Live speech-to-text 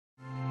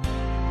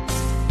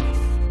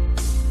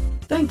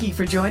Thank you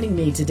for joining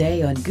me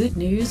today on Good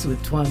News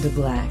with Twanda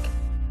Black,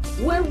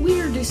 where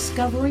we're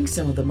discovering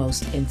some of the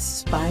most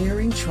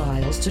inspiring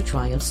trials to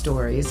triumph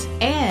stories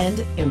and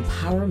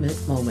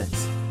empowerment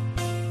moments.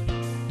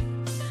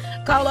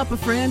 Call up a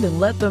friend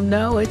and let them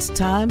know it's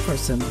time for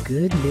some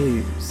good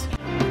news.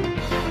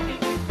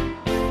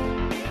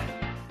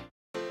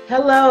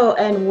 Hello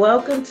and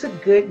welcome to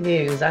Good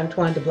News. I'm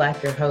Twanda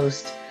Black, your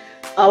host.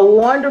 A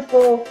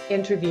wonderful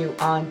interview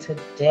on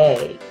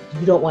today.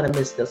 You don't want to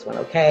miss this one,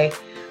 okay?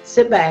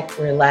 Sit back,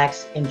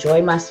 relax,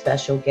 enjoy my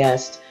special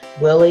guest,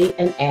 Willie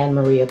and Ann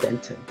Maria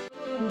Benton.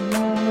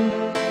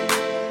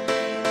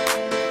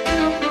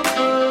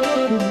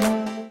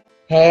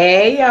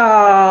 Hey,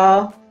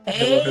 y'all.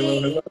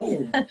 Hey.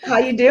 Hello. How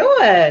you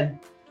doing?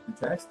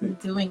 Fantastic.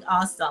 Doing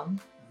awesome.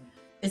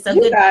 It's a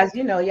You good guys,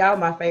 y'all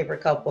my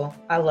favorite couple.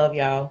 I love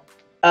y'all.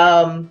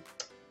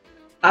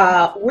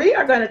 We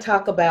are going to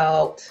talk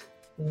about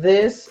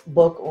this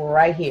book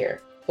right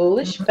here,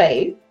 Foolish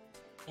Faith.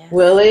 Yes.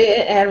 Willie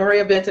and Ann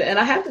Maria Benton. And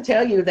I have to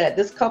tell you that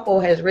this couple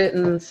has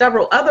written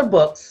several other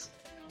books,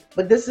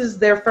 but this is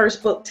their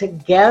first book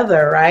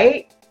together,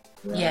 right?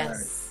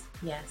 Yes.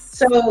 Yes.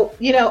 So,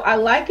 I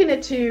liken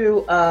it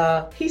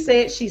to he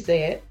said, she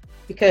said,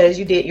 because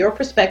you did your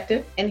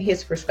perspective and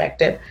his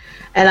perspective.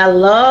 And I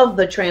love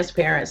the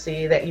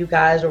transparency that you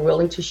guys are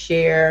willing to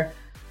share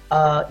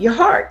your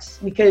hearts,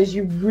 because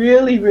you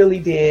really,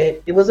 really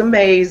did. It was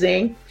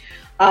amazing.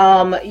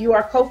 You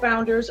are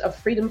co-founders of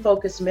Freedom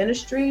Focus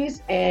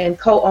Ministries and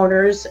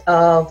co-owners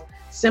of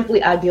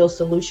Simply Ideal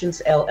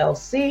Solutions,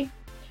 LLC.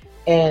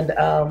 And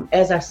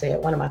as I said,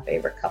 one of my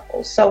favorite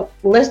couples. So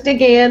let's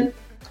dig in.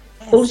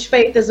 Yes. Foolish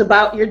Faith is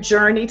about your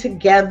journey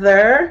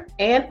together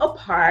and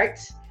apart.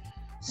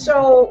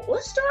 So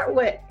let's start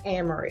with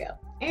Ann Maria.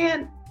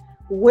 Ann,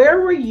 where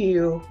were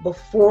you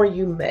before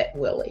you met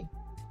Willie?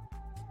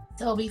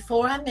 So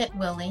before I met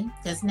Willie,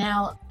 because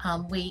now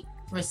we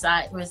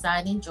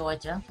reside in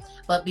Georgia,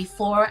 but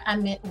before I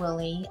met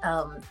Willie,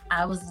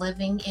 I was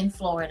living in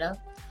Florida.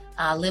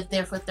 Lived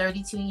there for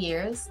 32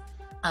 years.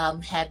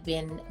 Had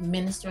been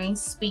ministering,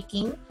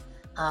 speaking.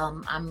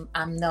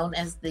 I'm known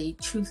as the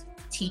truth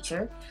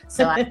teacher.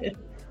 So I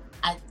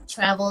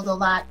traveled a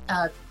lot,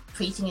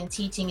 preaching and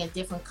teaching at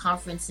different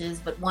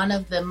conferences. But one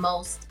of the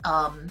most,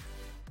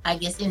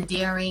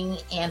 endearing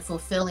and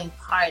fulfilling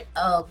part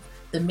of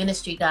the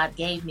ministry God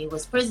gave me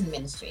was prison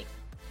ministry.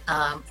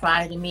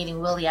 Prior to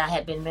meeting Willie, I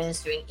had been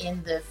ministering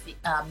in the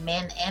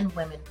men and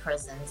women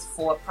prisons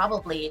for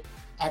probably,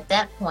 at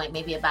that point,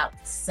 maybe about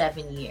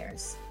 7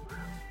 years.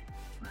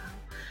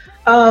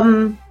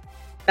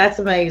 That's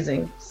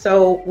amazing.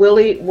 So,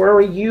 Willie, where were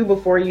you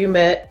before you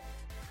met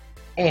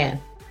Ann?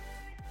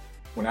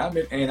 When I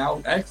met Ann, I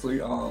was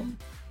actually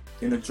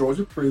in a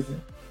Georgia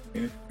prison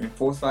in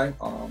Forsyth,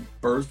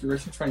 Birds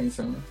Direction Training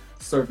Center,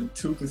 serving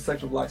 2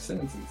 consecutive life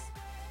sentences.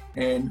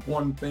 And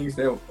one of the things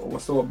that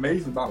was so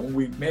amazing about when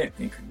we met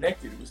and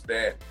connected was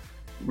that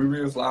we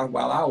realized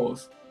while I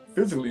was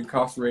physically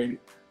incarcerated,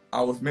 I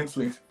was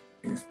mentally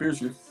and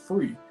spiritually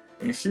free.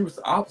 And she was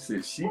the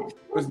opposite. She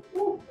was,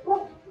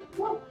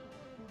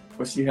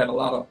 but she had a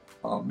lot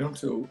of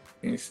mental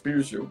and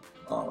spiritual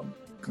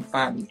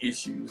confining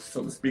issues,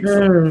 so to speak.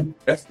 So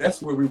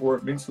that's where we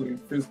were mentally,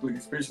 physically,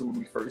 and spiritually when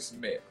we first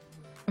met.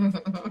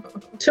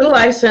 2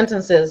 life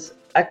sentences.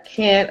 I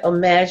can't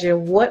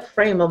imagine what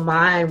frame of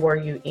mind were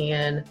you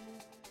in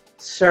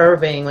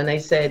serving when they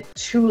said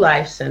 2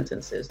 life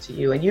sentences to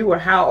you. And you were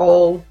how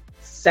old?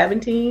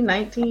 17,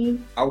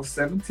 19? I was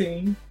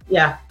 17.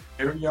 Yeah.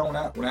 Very young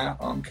when I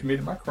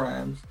committed my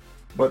crimes.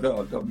 But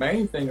the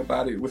main thing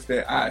about it was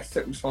that I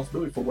accept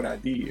responsibility for what I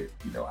did.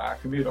 I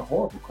committed a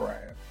horrible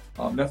crime.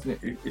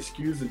 Nothing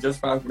excuses or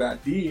justifies what I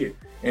did.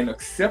 And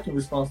accepting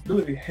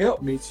responsibility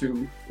helped me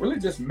to really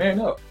just man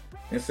up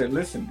and say,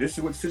 listen, this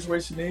is what the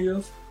situation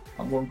is.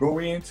 I'm going to go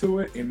into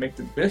it and make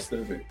the best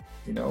of it,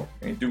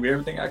 and do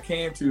everything I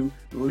can to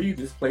leave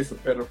this place a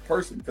better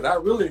person. Because I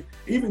really,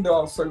 even though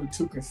I was serving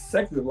 2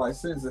 consecutive life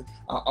sentences,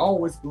 I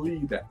always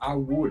believed that I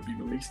would be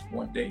released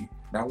one day.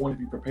 And I wanted to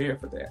be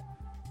prepared for that.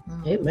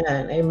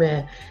 Amen.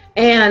 Amen.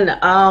 And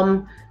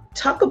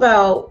talk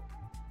about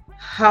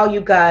how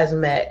you guys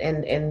met,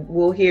 and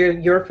we'll hear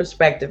your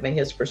perspective and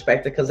his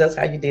perspective, because that's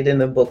how you did in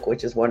the book,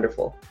 which is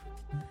wonderful.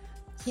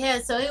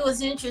 Yeah, so it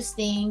was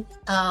interesting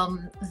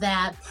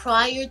that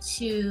prior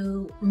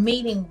to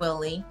meeting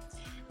Willie,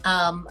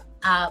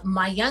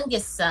 my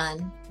youngest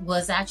son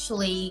was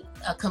actually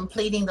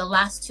completing the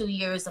last 2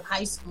 years of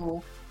high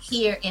school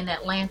here in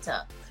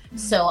Atlanta.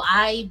 So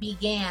I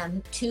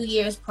began 2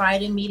 years prior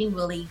to meeting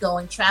Willie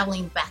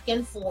traveling back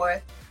and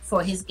forth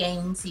for his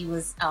games. He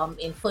was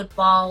in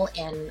football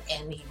and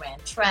he ran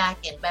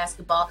track and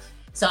basketball.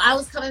 So I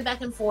was coming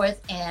back and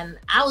forth, and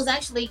I was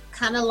actually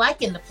kind of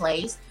liking the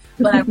place.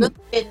 But I really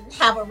didn't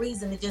have a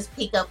reason to just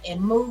pick up and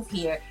move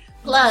here.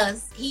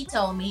 Plus, he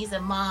told me, he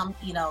said, Mom,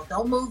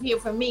 don't move here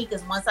for me,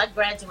 because once I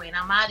graduate,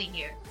 I'm out of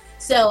here.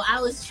 So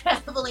I was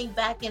traveling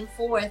back and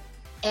forth.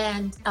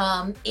 And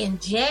in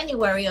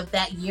January of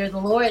that year, the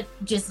Lord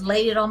just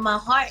laid it on my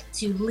heart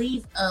to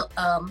leave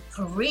a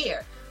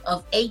career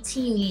of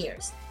 18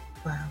 years.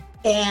 Wow.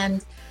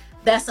 And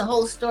that's a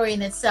whole story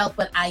in itself,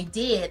 but I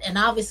did. And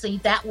obviously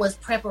that was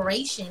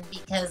preparation,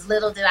 because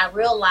little did I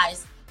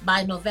realize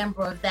by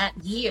November of that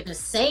year, the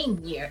same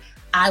year,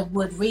 I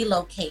would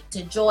relocate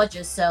to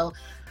Georgia. So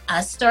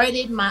I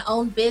started my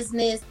own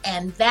business,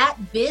 and that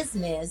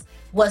business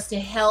was to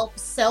help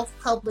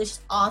self-published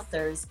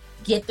authors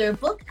get their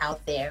book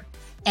out there.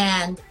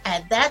 And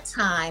at that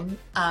time,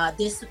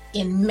 this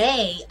in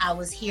May, I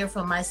was here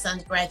for my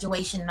son's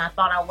graduation, and I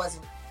thought I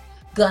wasn't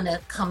gonna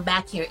come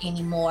back here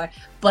anymore,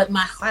 but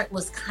my heart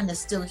was kind of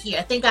still here.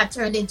 I think I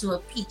turned into a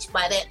peach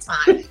by that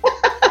time.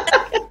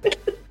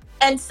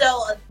 And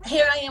so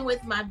here I am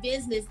with my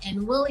business,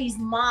 and Willie's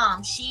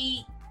mom,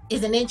 she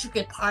is an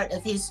intricate part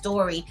of his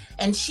story,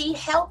 and she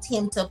helped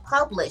him to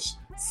publish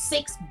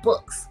 6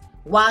 books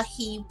while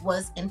he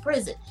was in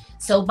prison.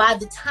 So by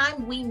the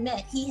time we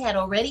met, he had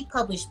already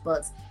published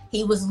books.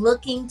 He was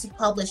looking to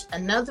publish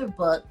another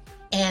book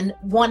and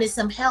wanted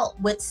some help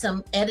with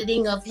some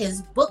editing of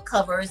his book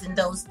covers and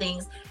those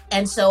things.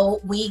 And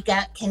so we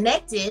got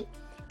connected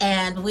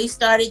and we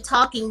started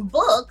talking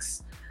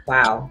books.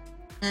 Wow.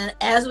 And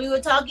as we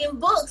were talking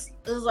books,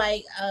 it was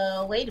like,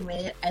 wait a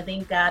minute, I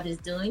think God is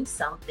doing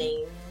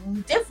something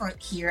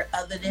different here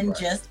other than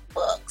just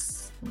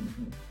books.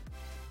 Mm-hmm.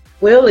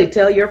 Willie,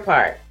 tell your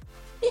part.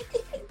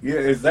 Yeah,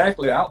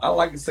 exactly. I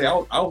like to say I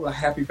was a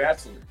happy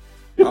bachelor.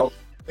 I was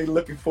really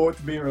looking forward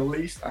to being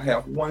released. I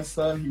have one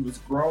son. He was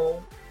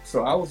grown.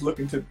 So I was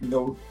looking to,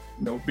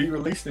 be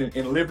released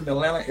and live in the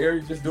Atlanta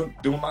area, just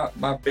doing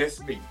my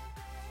best me.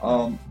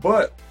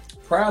 But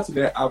prior to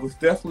that, I was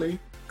definitely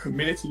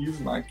committed to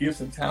using my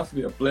gifts and talents to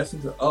be a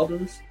blessing to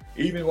others,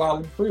 even while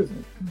in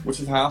prison, which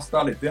is how I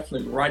started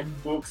definitely writing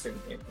books and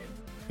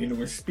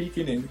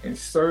speaking and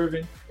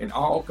serving in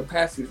all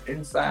capacities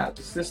inside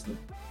the system.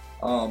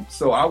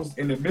 So I was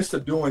in the midst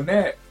of doing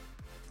that.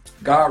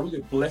 God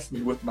really blessed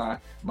me with my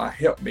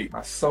helpmate, my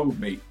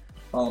soulmate,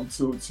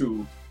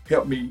 to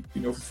help me,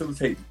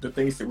 facilitate the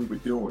things that we were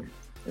doing.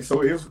 And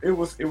so it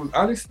was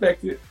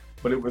unexpected,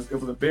 but it was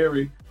a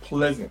very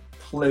pleasant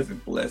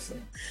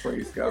blessing.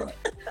 Praise God.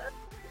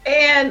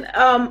 And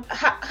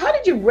how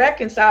did you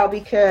reconcile?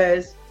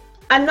 Because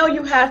I know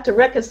you have to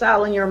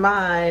reconcile in your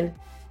mind,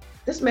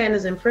 this man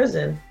is in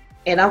prison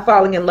and I'm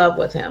falling in love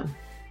with him.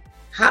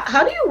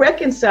 How do you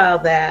reconcile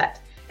that?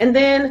 And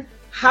then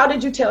how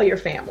did you tell your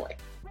family?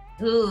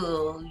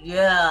 Ooh,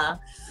 yeah.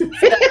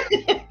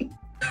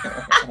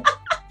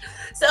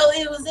 So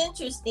it was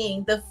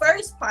interesting. The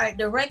first part,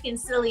 the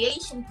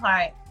reconciliation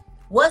part,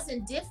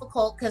 wasn't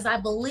difficult because I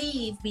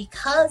believe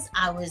because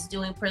I was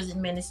doing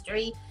prison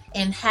ministry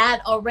and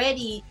had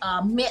already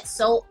met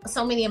so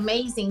many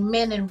amazing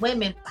men and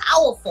women,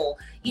 powerful,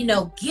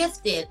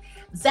 gifted.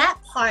 That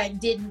part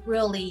didn't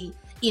really,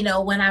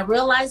 when I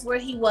realized where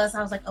he was,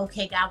 I was like,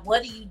 okay, God,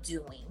 what are you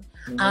doing?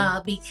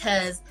 Mm-hmm.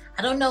 Because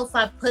I don't know if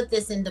I put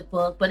this in the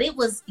book, but it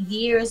was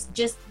years,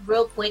 just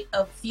real quick,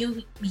 a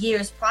few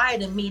years prior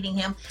to meeting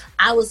him,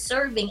 I was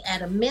serving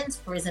at a men's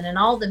prison and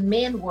all the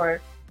men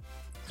were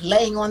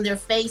laying on their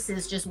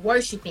faces, just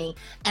worshiping.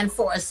 And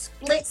for a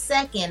split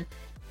second,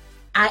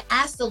 I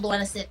asked the Lord,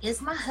 I said,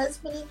 is my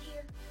husband in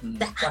here?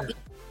 Mm-hmm.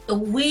 The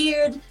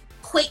weird,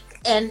 quick,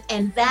 and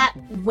that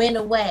went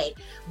away.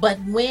 But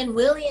when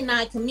Willie and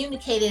I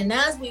communicated, and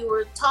as we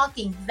were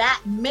talking, that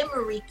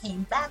memory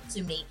came back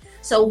to me.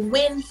 So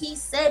when he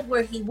said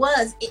where he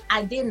was,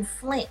 I didn't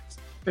flinch.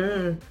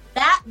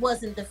 That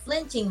wasn't the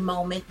flinching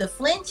moment. The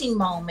flinching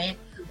moment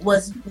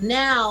was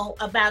now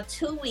about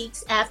 2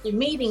 weeks after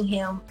meeting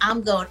him.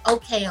 I'm going,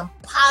 okay, I'm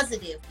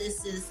positive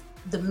this is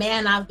the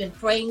man I've been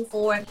praying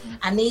for.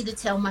 I need to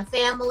tell my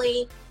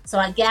family. So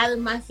I gathered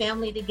my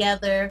family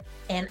together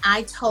and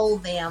I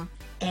told them,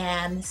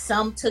 and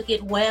some took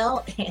it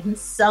well and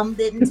some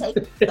didn't take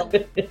it well.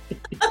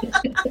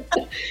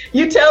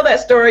 You tell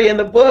that story in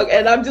the book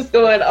and I'm just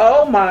going,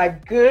 oh my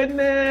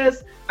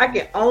goodness. I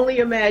can only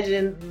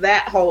imagine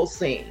that whole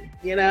scene,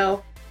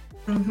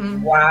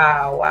 Mm-hmm.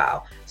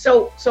 Wow.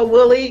 So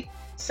Willie,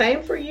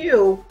 same for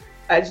you.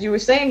 As you were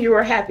saying, you were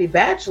a happy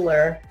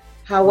bachelor.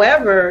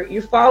 However,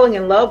 you're falling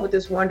in love with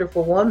this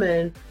wonderful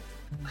woman.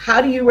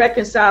 How do you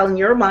reconcile in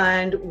your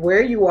mind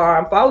where you are?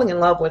 I'm falling in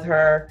love with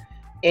her.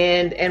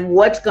 And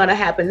what's going to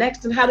happen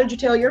next? And how did you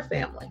tell your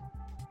family?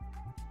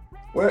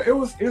 Well, it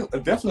was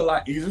definitely a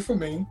lot easier for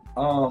me.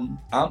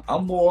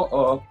 I'm more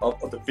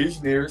of the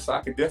visionary, so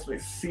I could definitely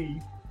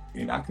see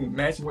and I can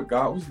imagine what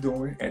God was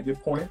doing at this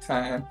point in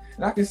time.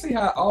 And I can see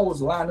how it all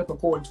was lined up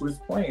according to his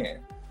plan.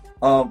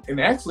 And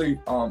actually,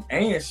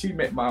 Ann, she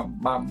met my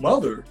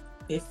mother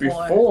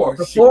before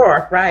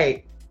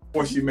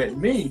she met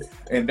me,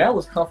 and that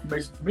was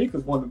confirmation for me,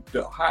 because one of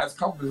the highest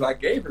compliments I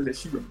gave her that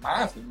she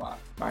reminds me of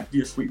my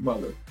dear sweet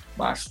mother,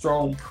 my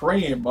strong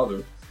praying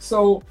mother.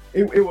 So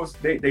it was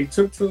they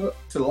took to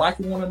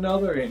liking one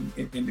another, and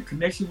the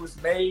connection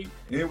was made,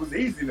 and it was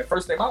easy. And the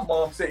first thing my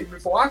mom said, even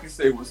before I could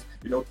say, was,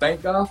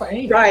 thank God for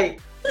Ann. Right.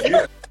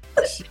 Yeah.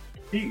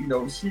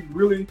 She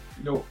really,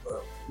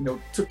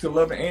 took to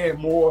loving Ann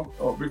more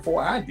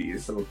before I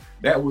did. So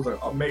that was an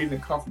amazing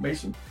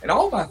confirmation. And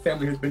all my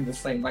family has been the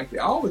same. Like, they've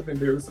always been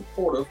very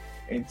supportive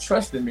and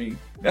trusting me.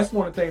 That's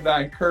one of the things that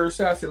I encourage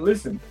her. I said,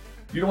 listen,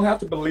 you don't have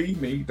to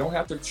believe me, you don't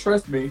have to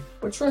trust me,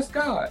 but trust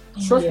God.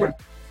 Trust what I'm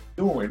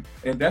doing.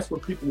 And that's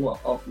what people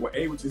were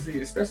able to see,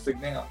 especially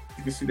now.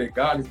 You can see that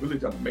God has really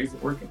done amazing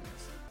work in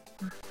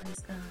this.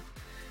 Praise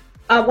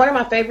God. One of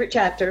my favorite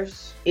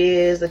chapters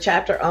is the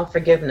chapter on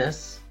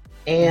forgiveness.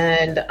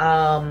 And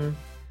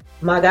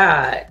my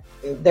God,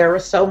 there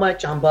was so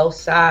much on both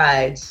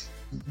sides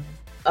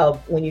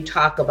of when you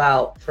talk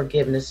about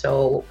forgiveness.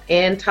 So,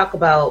 and talk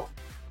about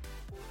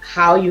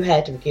how you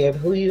had to forgive,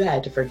 who you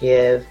had to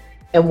forgive,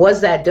 and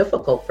was that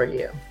difficult for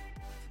you?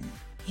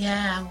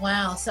 Yeah,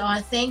 wow. So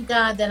I thank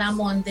God that I'm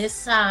on this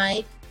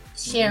side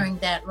sharing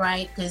that,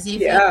 right? Because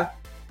if you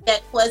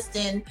that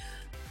question,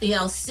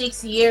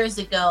 6 years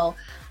ago,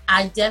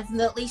 I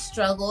definitely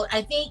struggled.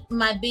 I think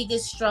my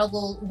biggest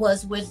struggle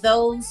was with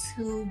those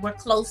who were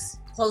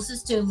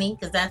closest to me,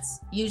 because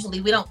that's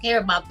usually, we don't care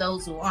about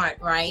those who aren't,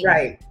 right?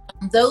 Right.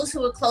 Those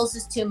who were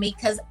closest to me,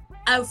 because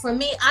for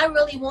me, I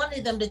really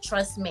wanted them to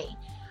trust me.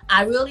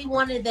 I really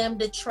wanted them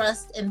to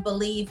trust and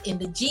believe in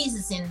the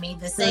Jesus in me,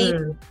 the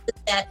same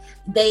that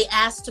they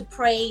asked to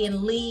pray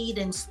and lead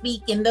and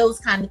speak and those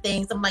kind of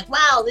things. I'm like,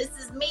 wow, this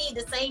is me,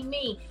 the same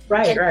me.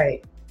 Right,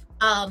 right.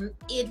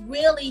 It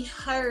really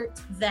hurt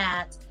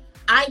that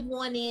I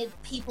wanted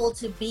people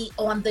to be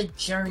on the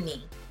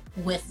journey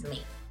with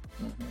me.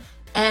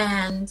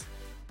 And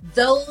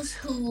those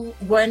who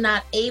were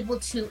not able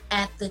to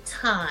at the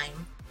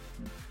time,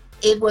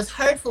 it was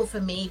hurtful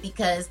for me,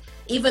 because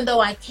even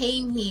though I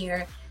came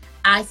here,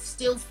 I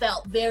still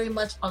felt very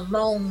much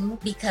alone,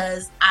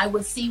 because I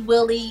would see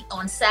Willie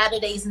on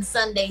Saturdays and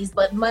Sundays,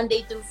 but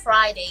Monday through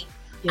Friday,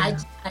 I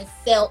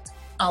felt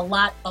a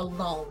lot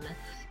alone.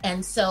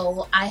 And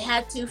so I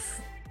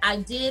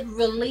did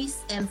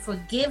release and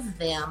forgive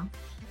them,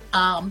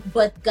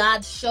 but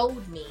God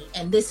showed me,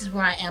 and this is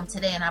where I am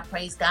today, and I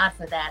praise God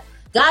for that.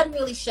 God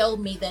really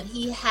showed me that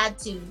he had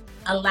to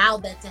allow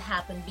that to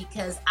happen,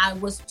 because I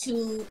was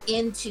too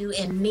into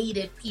and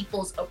needed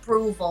people's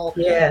approval.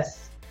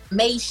 Yes.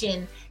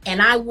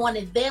 And I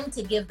wanted them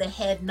to give the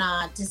head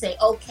nod to say,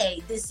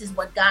 okay, this is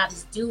what God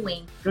is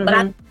doing.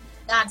 But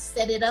God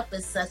set it up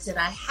as such that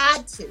I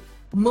had to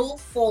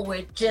move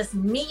forward, just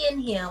me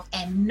and him,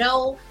 and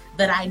know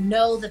that I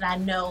know that I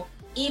know,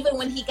 even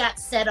when he got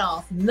set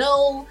off,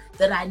 know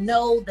that I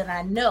know that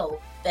I know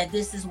that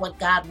this is what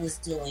God was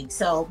doing.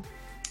 So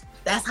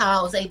that's how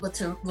I was able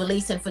to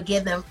release and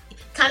forgive them.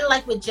 Kind of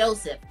like with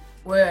Joseph,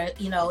 where,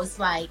 it's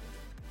like,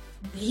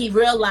 he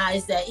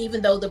realized that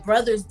even though the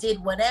brothers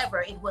did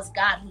whatever, it was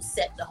God who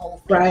set the whole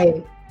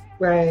thing.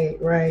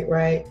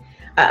 Right.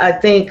 I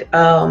think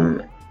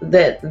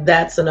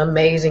that's an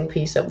amazing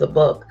piece of the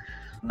book.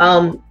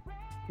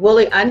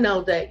 Willie, I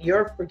know that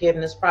your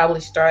forgiveness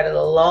probably started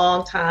a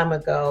long time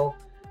ago,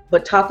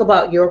 but talk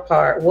about your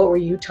part. What were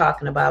you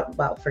talking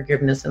about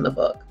forgiveness in the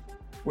book?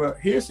 Well,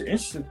 here's the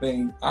interesting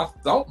thing. I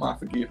thought my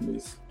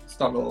forgiveness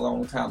started a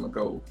long time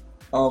ago,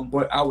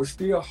 but I was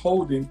still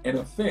holding an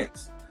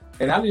offense.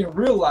 And I didn't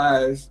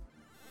realize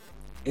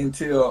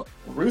until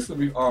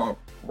recently,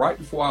 right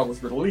before I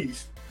was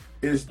released,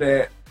 is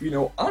that,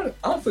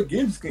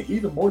 unforgiveness can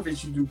even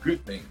motivate you to do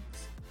good things.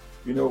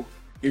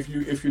 If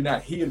you're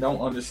not here, don't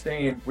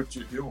understand what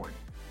you're doing.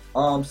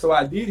 So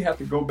I did have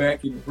to go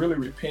back and really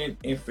repent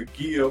and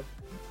forgive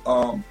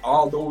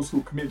all those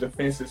who committed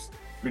offenses,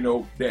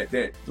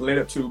 that led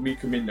up to me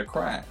committing a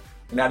crime.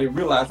 And I didn't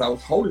realize I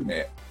was holding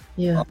that.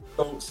 Yeah.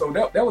 So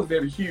that was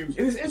very huge.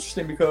 It is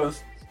interesting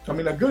because,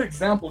 a good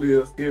example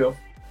is if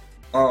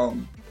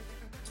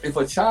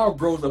a child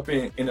grows up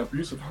in an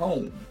abusive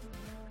home,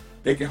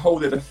 they can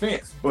hold that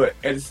offense, but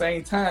at the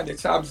same time, the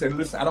child said,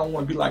 listen, I don't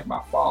want to be like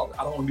my father.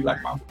 I don't want to be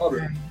like my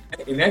mother.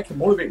 And that can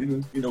motivate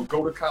them,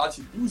 go to college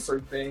and do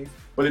certain things,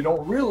 but they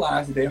don't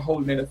realize that they're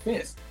holding that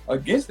offense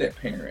against that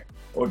parent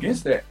or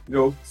against that,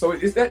 So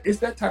it's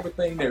that type of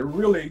thing that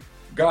really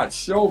God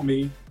showed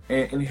me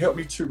and helped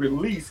me to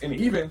release and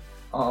even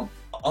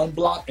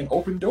unblock and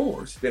open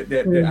doors that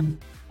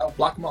I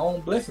block my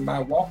own blessing by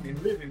walking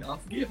and living in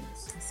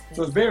unforgiveness.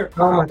 So it's very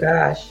powerful. Oh my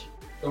gosh.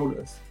 So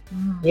does.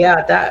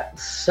 Yeah,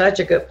 that's such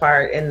a good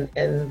part. And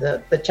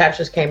the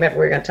chapters came up.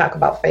 We're going to talk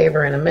about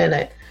favor in a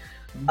minute.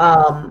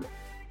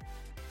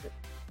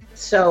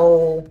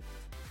 So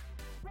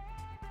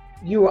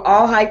you were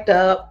all hyped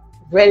up,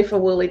 ready for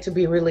Willie to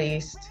be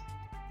released,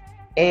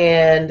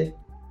 and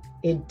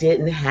it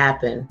didn't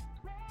happen.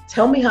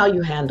 Tell me how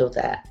you handled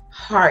that.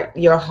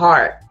 Your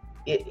heart.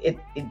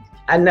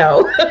 I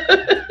know.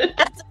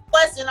 That's a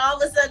question. All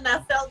of a sudden I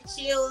felt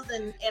chills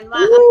and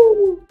my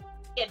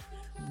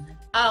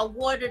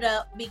watered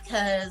up,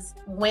 because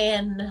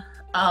when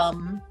I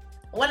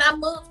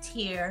moved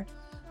here,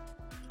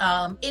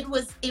 it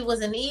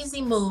was an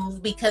easy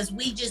move, because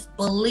we just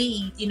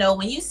believed,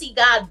 when you see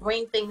God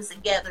bring things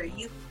together,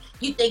 you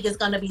think it's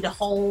going to be the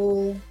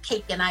whole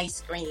cake and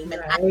ice cream.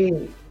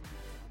 And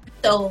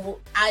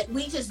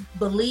we just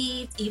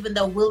believed, even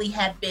though Willie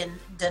had been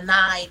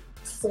denied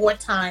 4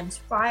 times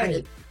prior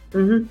Right. to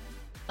Mm-hmm.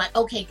 like,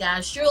 okay,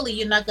 guys, surely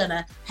you're not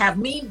gonna have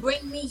me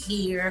bring me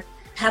here,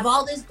 have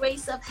all this great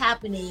stuff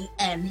happening,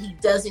 and he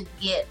doesn't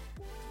get,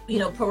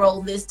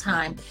 parole this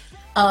time.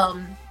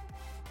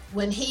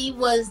 When he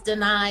was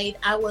denied,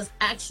 I was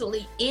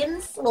actually in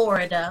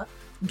Florida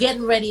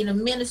getting ready to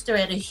minister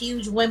at a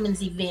huge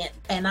women's event,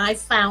 and I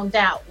found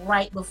out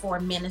right before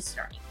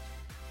ministering.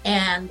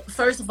 And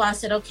first of all, I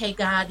said, okay,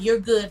 God, you're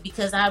good,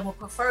 because I would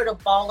prefer to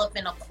ball up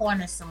in a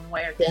corner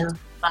somewhere than to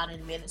go out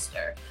and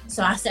minister.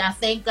 So I said, I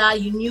thank God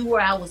you knew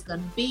where I was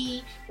going to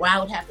be, where I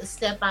would have to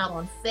step out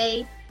on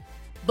faith.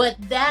 But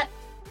that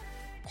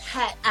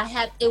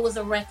it was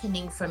a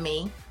reckoning for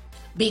me,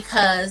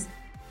 because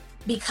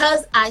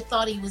I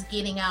thought he was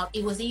getting out,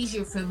 it was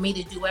easier for me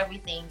to do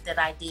everything that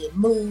I did,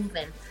 move.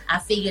 And I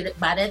figured that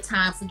by that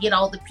time, forget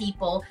all the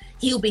people,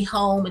 he'll be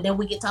home, and then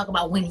we could talk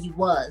about when he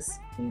was.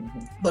 Mm-hmm.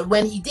 But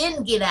when he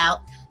didn't get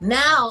out,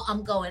 now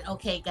I'm going,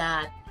 okay,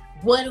 God,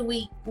 what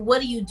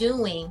are you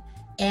doing?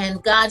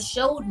 And God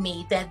showed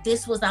me that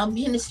this was our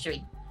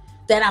ministry,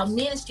 that our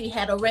ministry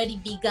had already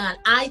begun.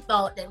 I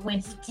thought that when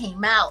he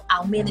came out,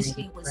 our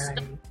ministry was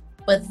started.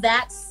 But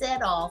that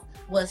set off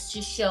was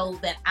to show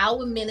that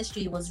our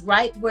ministry was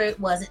right where it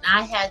was, and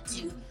I had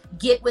to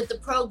get with the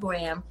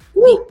program.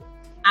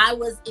 I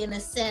was, in a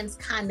sense,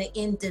 kind of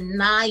in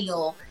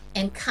denial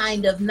and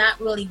kind of not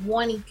really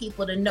wanting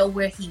people to know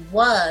where he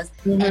was.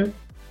 Mm-hmm. And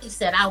he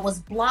said I was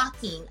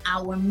blocking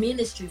our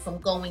ministry from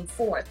going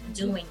forth,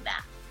 doing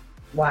that.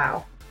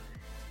 Wow.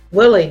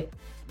 Willie,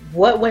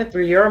 what went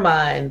through your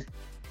mind?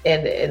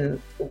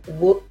 And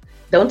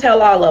don't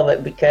tell all of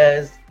it,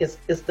 because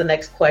it's the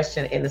next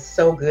question and it's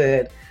so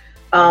good.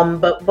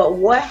 But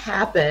what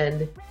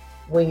happened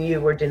when you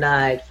were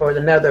denied for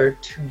another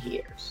 2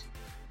 years?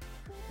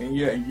 And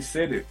you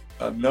said it,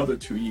 another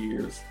 2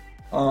 years.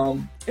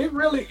 It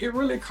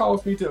really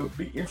caused me to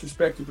be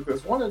introspective,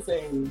 because one of the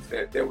things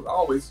that was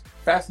always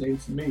fascinating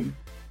to me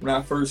when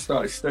I first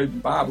started studying the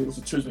Bible was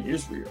the children of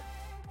Israel.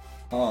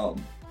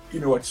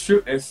 A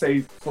trip that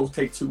say supposed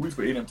to take 2 weeks,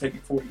 but ended up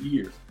taking 40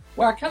 years.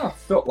 Well, I kind of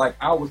felt like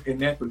I was in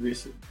that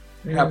position.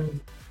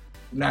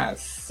 Now,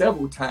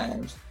 several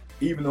times,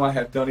 even though I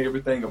had done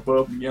everything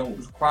above and beyond what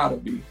was required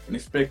of me and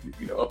expected,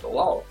 of the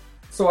law.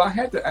 So I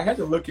had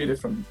to look at it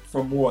from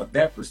more of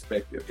that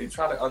perspective and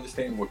try to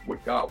understand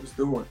what God was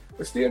doing,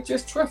 but still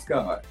just trust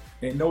God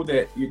and know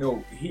that,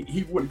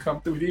 he wouldn't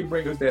come through. He didn't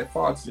bring us that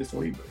far to just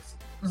leave us.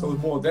 Mm-hmm. So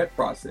it's more of that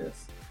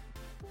process.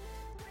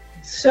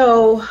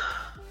 So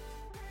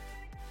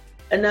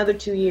another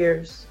 2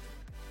 years.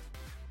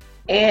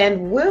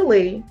 And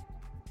Willie,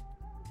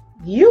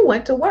 you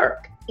went to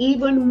work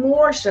even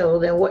more so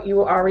than what you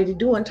were already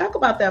doing. Talk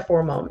about that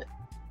for a moment.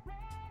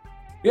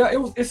 Yeah,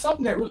 it's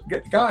something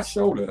that God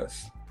showed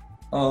us,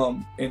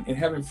 and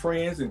having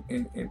friends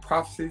and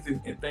prophecies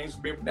and things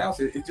being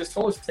pronounced. It just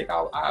told us to take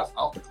our eyes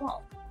off the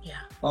clock.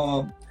 Yeah.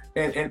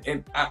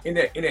 In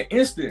that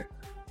instant,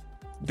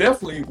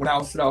 definitely when I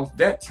was set off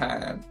that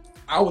time,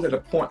 I was at a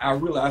point I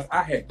realized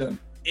I had done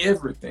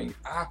everything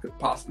I could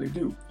possibly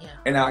do. Yeah.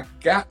 And I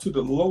got to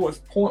the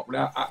lowest point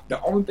where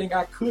the only thing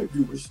I could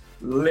do was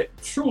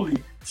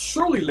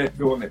truly let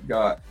go and let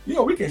God.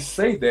 We can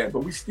say that,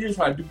 but we still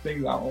try to do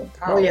things our own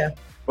power. Oh, yeah.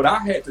 But I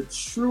had to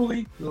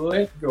truly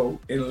let go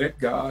and let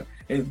God.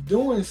 And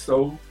doing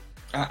so,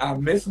 I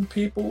met some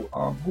people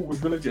who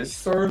was really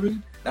just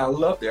serving. And I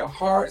loved their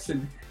hearts,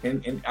 and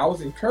I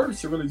was encouraged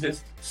to really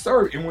just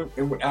serve.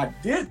 And when I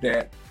did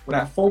that, when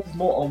I focused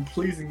more on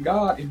pleasing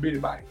God and being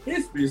about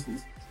His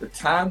business, the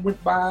time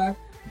went by,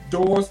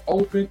 doors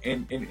opened,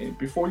 and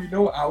before you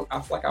know it, I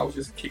felt like I was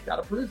just kicked out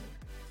of prison.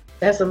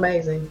 That's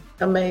amazing.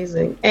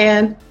 Amazing.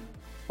 And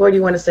what do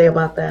you want to say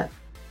about that?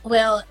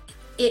 Well,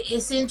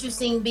 it's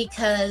interesting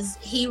because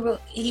he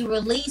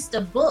released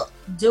a book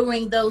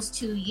during those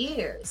 2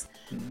 years,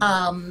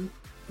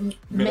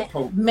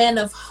 Men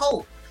of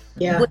Hope.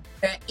 Yeah.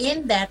 Where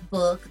in that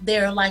book,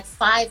 there are like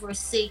 5 or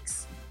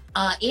 6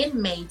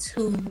 inmates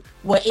who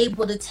were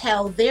able to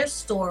tell their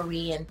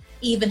story and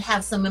even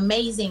have some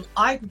amazing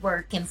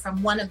artwork and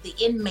from one of the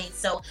inmates.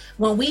 So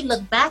when we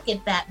look back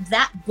at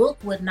that book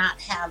would not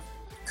have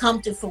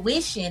come to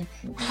fruition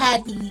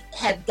had he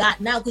had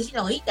gotten out, because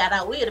he got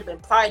out, we would have been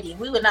partying,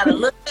 we would not have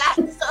looked back.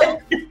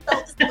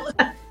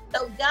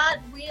 So God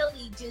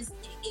really just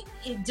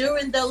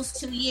during those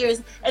 2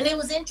 years, and it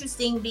was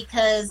interesting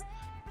because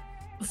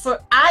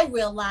I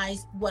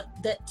realized what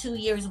that 2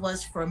 years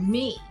was for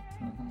me.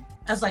 Mm-hmm.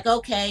 I was like,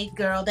 okay,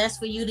 girl, that's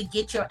for you to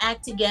get your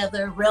act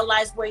together,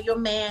 realize where your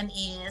man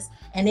is.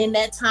 And in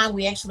that time,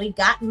 we actually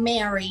got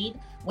married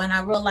when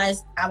I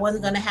realized I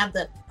wasn't going to have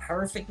the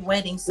perfect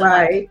wedding. So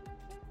right.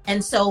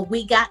 And so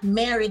we got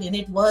married, and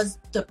it was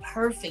the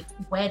perfect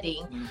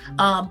wedding.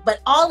 Mm-hmm. But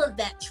all of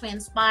that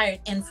transpired.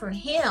 And for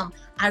him,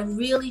 I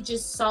really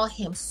just saw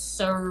him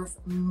serve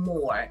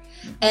more.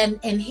 And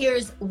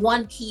here's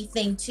one key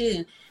thing,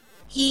 too.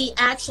 He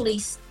actually,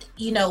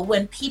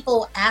 when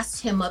people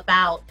asked him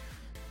about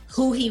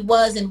who he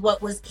was and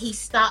he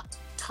stopped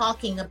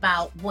talking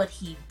about what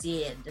he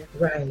did.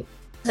 Right.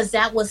 because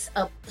that was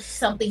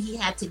something he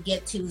had to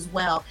get to as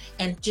well,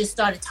 and just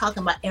started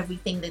talking about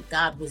everything that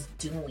God was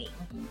doing.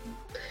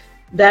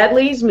 That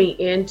leads me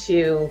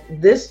into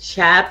this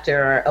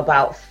chapter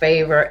about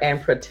favor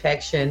and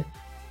protection.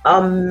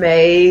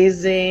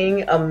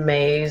 Amazing,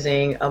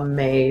 amazing,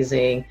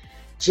 amazing.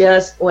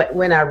 Just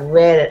when I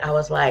read it, I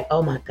was like,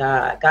 oh my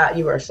God, God,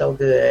 you are so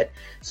good.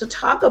 So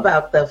talk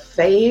about the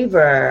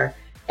favor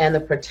and the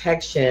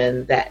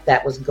protection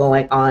that was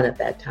going on at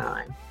that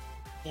time.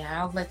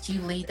 Yeah, I'll let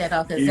you lead that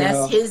off, because Yeah.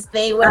 that's his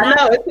thing. I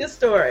know, it's his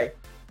story.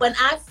 When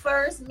I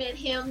first met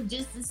him,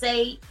 just to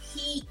say,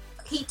 he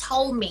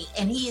told me,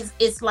 and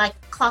it's like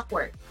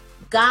clockwork.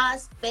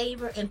 God's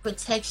favor and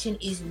protection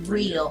is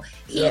real.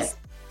 He's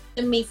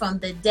to me from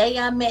the day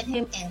I met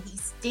him, and he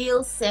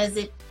still says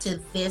it to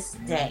this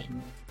day.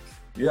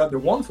 Yeah, the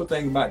wonderful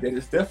thing about that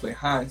is definitely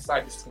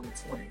hindsight is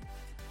 2020.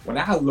 When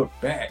I look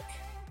back,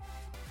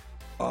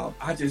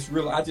 I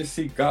just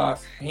see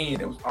God's hand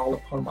that was all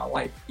upon my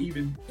life,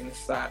 even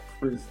inside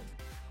prison,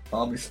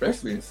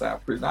 especially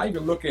inside prison. I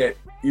even look at,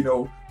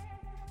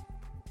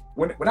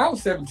 when I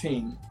was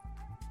 17,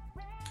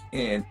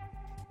 and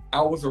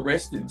I was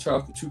arrested and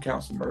charged with 2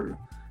 counts of murder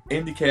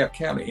in DeKalb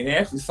County, and they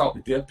actually sought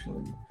the death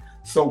penalty.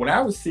 So when I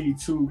received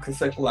 2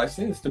 consecutive life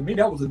sentences, to me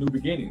that was a new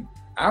beginning.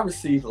 I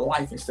received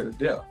life instead of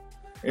death.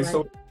 And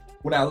so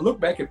when I look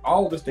back at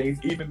all the things,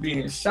 even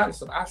being shot and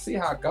stuff, I see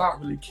how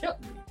God really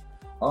kept me.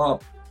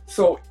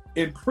 So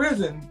in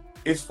prison,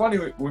 it's funny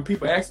when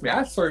people ask me,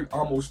 I served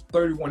almost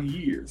 31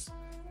 years,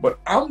 but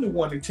I'm the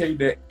one to tell you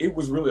that it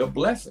was really a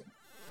blessing.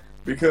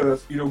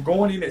 Because,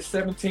 going in at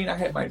 17, I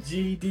had my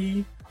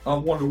GED.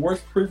 One of the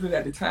worst prisons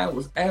at the time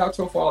was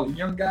Alto for all the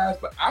young guys,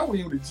 but I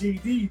went in with a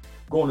GED,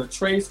 going to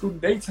trade school in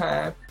the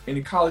daytime and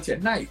in college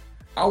at night.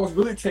 I was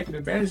really taking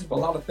advantage of a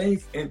lot of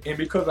things, and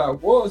because I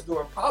was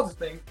doing positive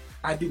things,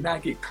 I did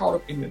not get caught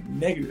up in the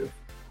negative,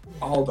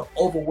 all the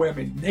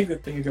overwhelming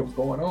negative things that was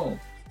going on.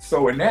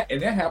 So and that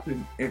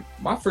happened in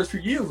my first few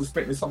years was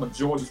spent in some of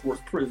Georgia's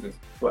worst prisons,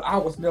 but I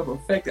was never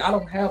affected. I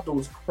don't have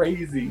those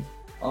crazy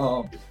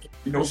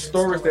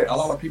stories that a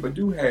lot of people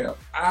do have.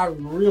 I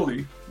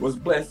really was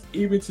blessed.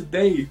 Even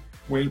today,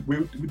 when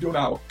we're doing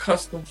our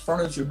custom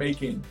furniture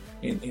making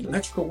and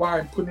electrical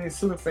wiring, putting in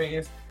ceiling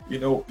fans,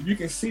 you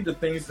can see the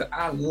things that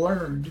I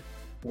learned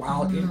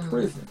while in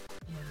prison.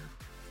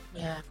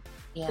 Yeah.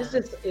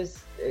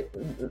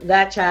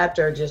 That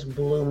chapter just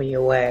blew me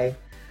away.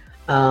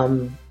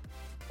 And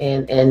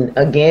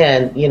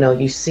again,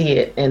 you see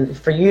it, and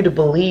for you to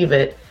believe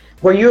it,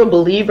 were you a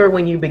believer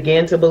when you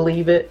began to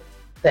believe it,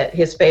 that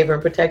his favor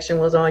and protection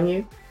was on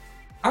you?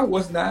 I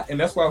was not, and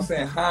that's why I'm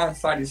saying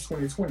hindsight is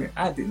 2020.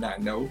 I did not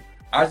know.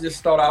 I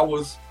just thought I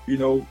was,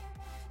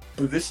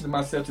 positioning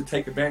myself to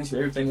take advantage of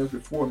everything that was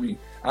before me.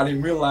 I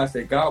didn't realize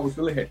that God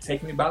had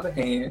taken me by the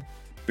hand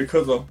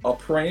because of a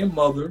praying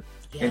mother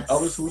and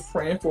others who was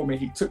praying for me.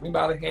 He took me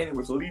by the hand and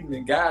was leading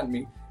and guiding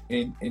me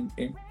and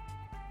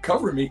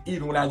covering me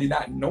even when I did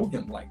not know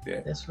him like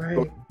that. That's right.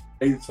 So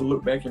I needed to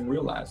look back and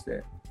realize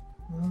that.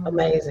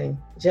 Amazing.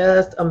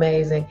 Just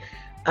amazing.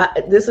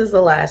 This is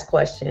the last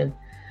question.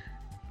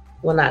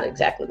 Well, not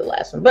exactly the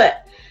last one,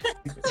 but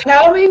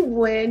tell me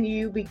when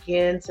you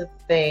begin to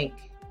think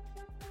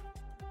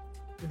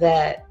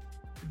that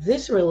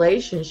this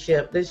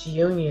relationship, this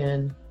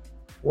union,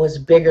 was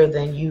bigger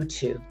than you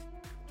two.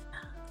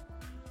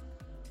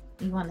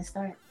 You want to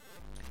start?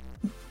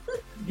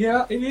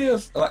 Yeah, it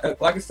is.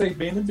 Like I say,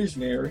 being a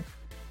visionary,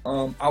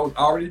 I was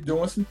already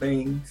doing some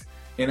things,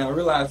 and I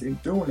realized in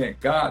doing that,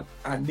 God,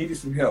 I needed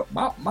some help.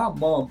 My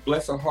mom,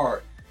 bless her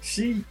heart,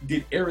 she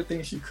did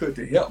everything she could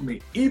to help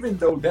me, even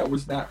though that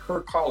was not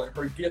her calling,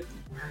 her gift.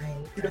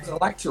 She doesn't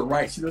like to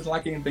write. She doesn't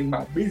like anything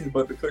about business,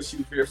 but because she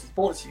was very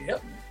supportive, she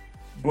helped me.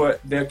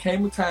 But there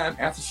came a time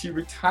after she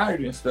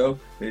retired and stuff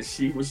that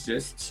she was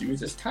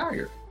just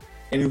tired.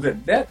 And it was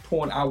at that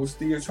point I was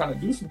still trying to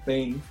do some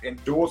things,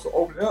 and doors were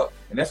opening up.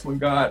 And that's when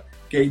God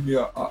gave me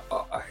a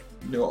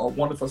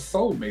wonderful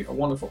soulmate, a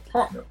wonderful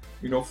partner,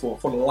 for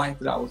the life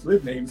that I was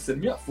living that he was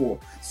setting me up for.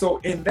 So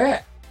in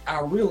that,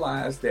 I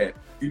realized that,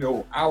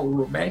 our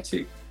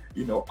romantic,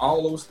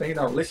 all those things,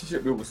 our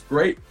relationship, it was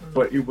great,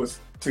 but it was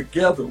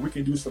together we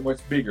can do so much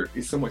bigger.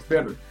 It's so much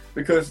better.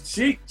 Because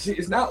she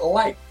is not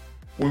like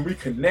when we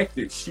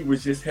connected, she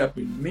was just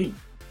helping me.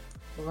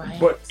 Right.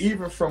 But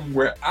even from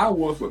where I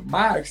was with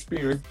my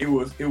experience, it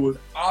was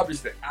obvious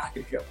that I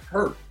could help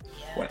her.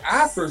 Yes. When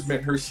I first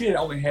met her, she had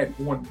only had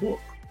one book.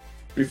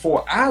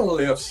 Before I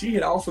left, she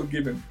had also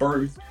given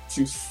birth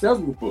to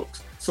several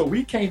books. So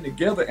we came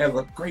together as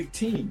a great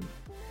team.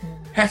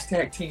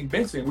 Hashtag Team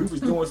Benson. We was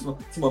doing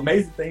some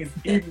amazing things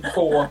even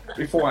before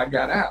I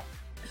got out.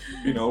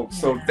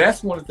 So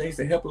that's one of the things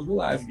that helped us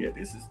realize,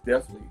 this is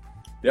definitely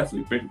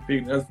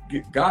big.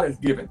 God has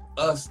given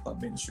us a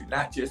ministry,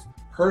 not just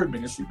her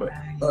ministry, but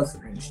us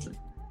a ministry.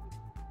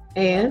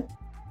 And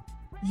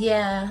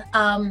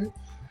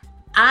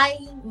I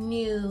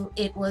knew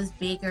it was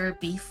bigger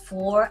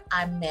before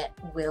I met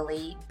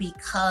Willie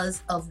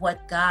because of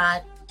what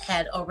God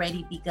had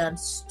already begun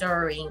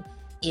stirring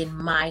in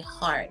my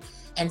heart.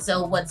 And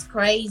so what's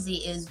crazy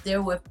is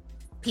there were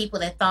people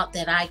that thought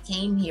that I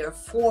came here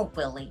for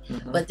Willie,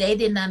 but they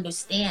didn't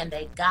understand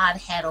that God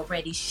had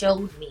already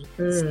showed me.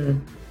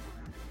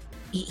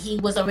 He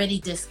was already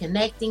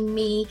disconnecting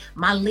me.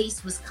 My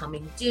lease was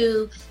coming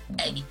due.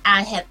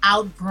 I had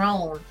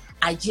outgrown.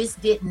 I just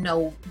didn't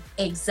know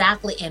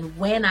exactly. And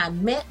when I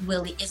met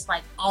Willie, it's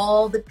like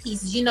all the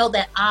pieces, you know,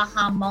 that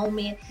aha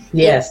moment.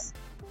 Yes.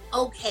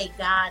 Okay,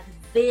 God,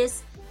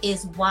 this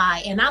is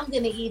why. And I'm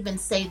going to even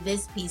say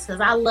this piece, because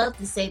I love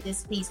to say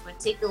this piece,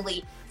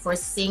 particularly for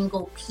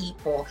single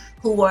people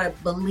who are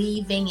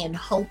believing and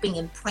hoping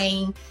and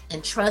praying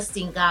and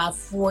trusting God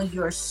for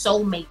your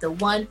soulmate, the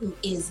one who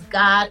is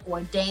God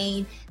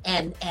ordained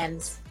and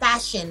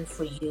fashioned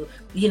for you.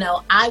 You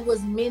know, I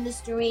was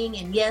ministering,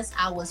 and yes,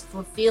 I was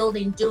fulfilled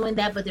in doing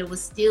that, but there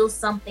was still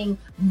something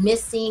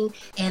missing.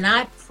 And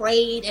I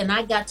prayed, and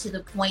I got to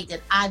the point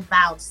that I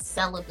vowed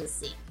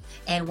celibacy.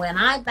 And when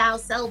I vowed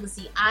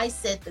celibacy, I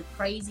said the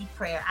crazy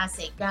prayer. I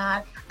said,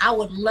 God, I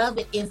would love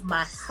it if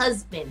my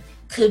husband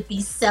could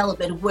be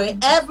celibate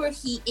wherever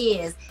he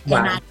is. Wow.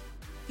 And I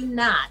do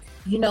not,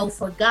 you know,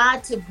 for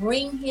God to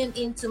bring him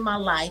into my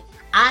life.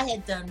 I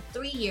had done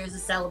 3 years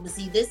of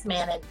celibacy. This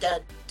man had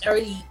done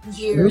 30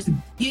 years,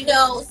 you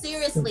know,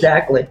 seriously.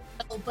 Exactly.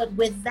 But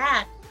with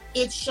that,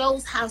 it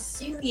shows how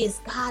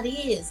serious God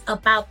is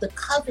about the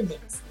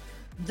covenants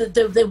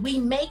that we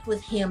make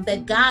with him,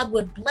 that God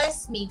would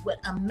bless me with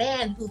a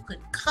man who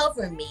could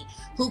cover me,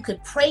 who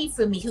could pray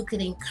for me, who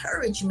could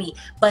encourage me,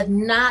 but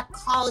not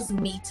cause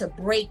me to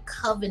break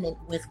covenant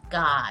with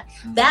God.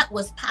 That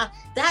was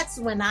that's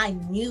when I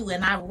knew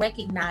and I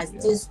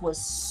recognized this was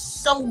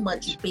so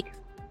much bigger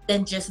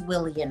than just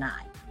Willie and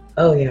I.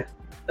 Oh yeah.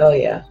 Oh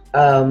yeah.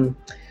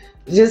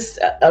 Just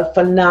a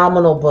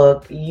phenomenal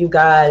book. You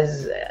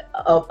guys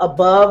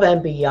above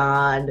and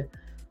beyond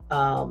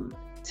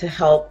to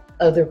help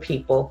other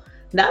people,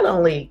 not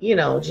only, you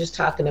know, just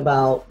talking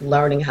about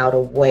learning how to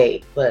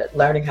wait, but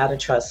learning how to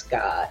trust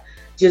God,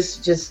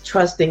 just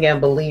trusting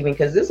and believing,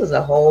 because this is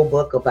a whole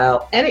book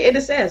about, and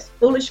it says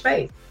foolish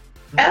faith.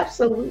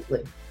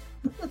 Absolutely.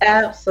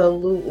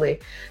 Absolutely.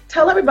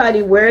 Tell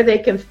everybody where they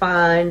can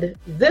find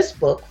this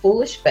book,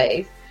 Foolish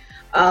Faith,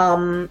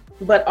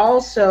 but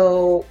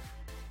also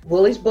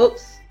Willie's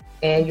books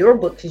and your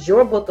book, because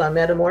your book on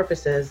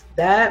Metamorphosis,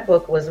 that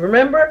book was,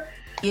 remember?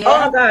 Yeah.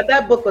 Oh my God,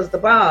 that book was the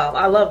bomb.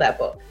 I love that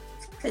book.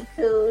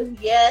 Cocoon.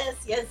 Yes,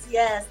 yes,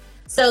 yes.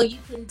 So you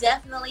can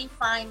definitely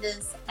find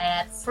us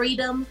at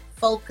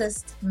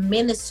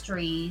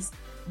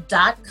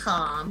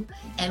freedomfocusedministries.com,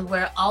 and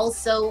we're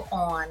also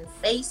on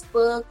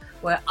Facebook.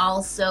 We're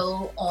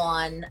also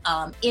on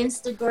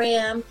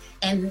Instagram,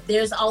 and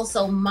there's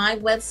also my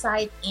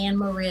website,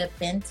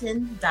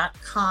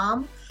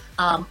 AnnMariaBenton.com.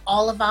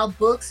 All of our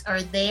books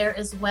are there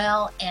as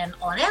well, and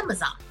on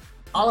Amazon.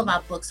 All of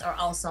our books are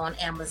also on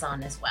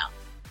Amazon as well.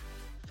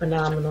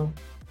 Phenomenal,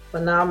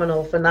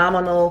 phenomenal,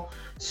 phenomenal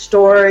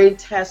story,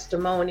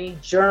 testimony,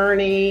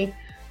 journey.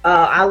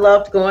 I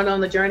loved going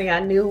on the journey. I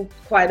knew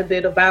quite a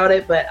bit about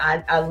it, but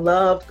I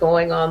loved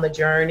going on the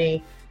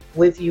journey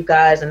with you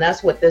guys, and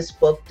that's what this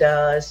book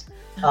does.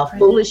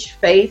 Foolish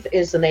Faith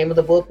is the name of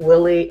the book.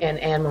 Willie and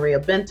Ann Maria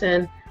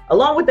Benton,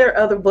 along with their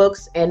other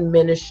books and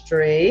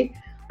ministry.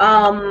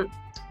 Do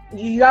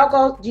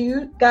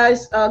you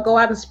guys go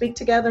out and speak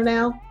together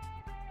now?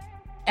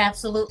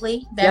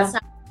 Absolutely. That's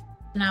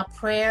our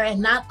prayer.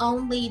 And not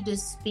only to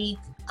speak,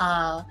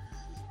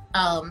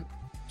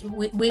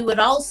 we would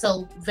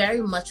also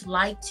very much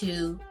like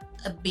to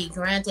be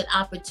granted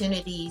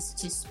opportunities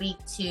to speak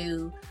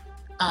to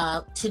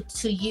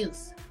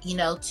youth, you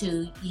know,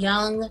 to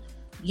young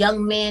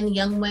men,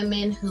 young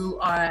women who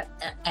are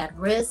at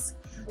risk.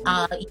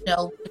 You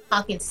know, we're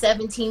talking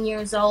 17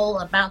 years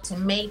old, about to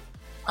make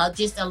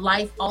just a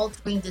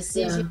life-altering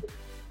decision. Yeah.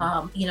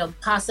 You know,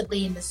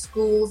 possibly in the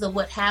schools or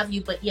what have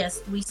you. But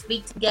yes, we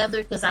speak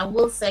together, because I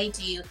will say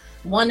to you,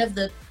 one of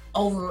the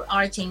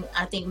overarching,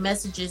 I think,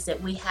 messages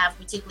that we have,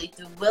 particularly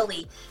through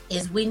Willie,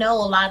 is we know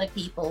a lot of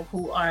people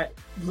who are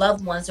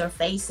loved ones are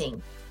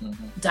facing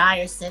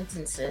dire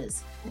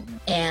sentences.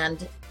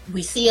 And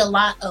we see a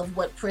lot of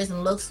what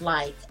prison looks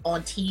like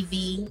on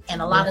TV,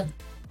 and a lot of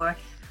people,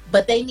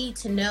 but they need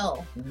to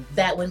know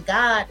that when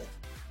God,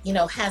 you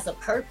know, has a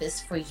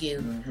purpose for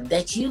you,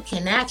 that you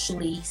can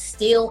actually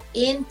still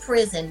in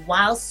prison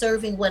while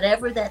serving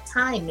whatever that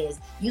time is,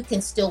 you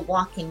can still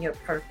walk in your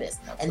purpose.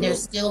 Absolutely. And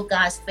there's still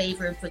God's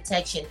favor and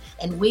protection.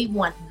 And we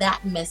want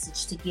that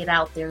message to get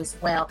out there as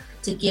well,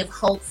 to give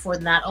hope for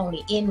not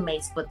only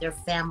inmates, but their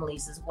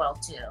families as well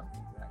too.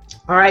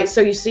 All right, so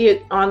you see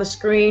it on the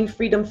screen,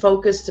 Freedom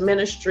Focused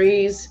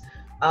Ministries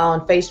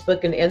on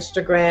Facebook and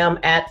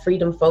Instagram at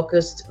Freedom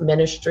Focused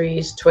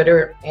Ministries,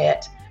 Twitter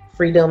at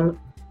Freedom_Focused,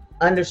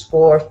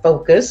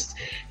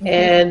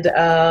 and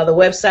the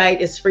website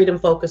is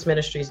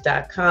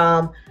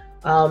freedomfocusedministries.com.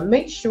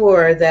 Make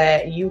sure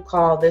that you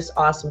call this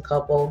awesome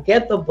couple,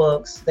 get the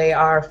books. They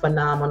are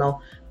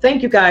phenomenal.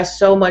 Thank you guys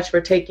so much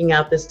for taking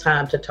out this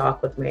time to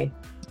talk with me.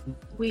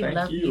 We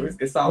love you.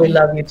 We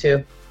love you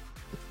too.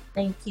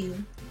 Thank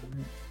you.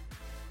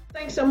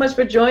 Thanks so much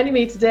for joining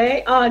me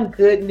today on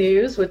Good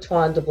News with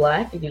Twanda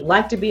Black. If you'd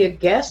like to be a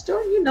guest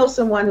or you know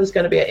someone who's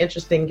going to be an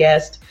interesting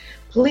guest,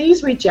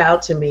 please reach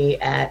out to me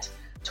at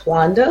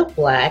Twanda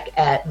Black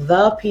at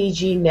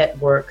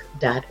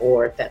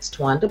thepgnetwork.org. That's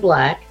Twanda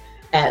Black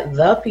at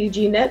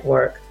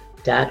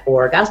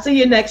thepgnetwork.org. I'll see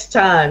you next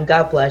time.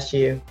 God bless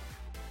you.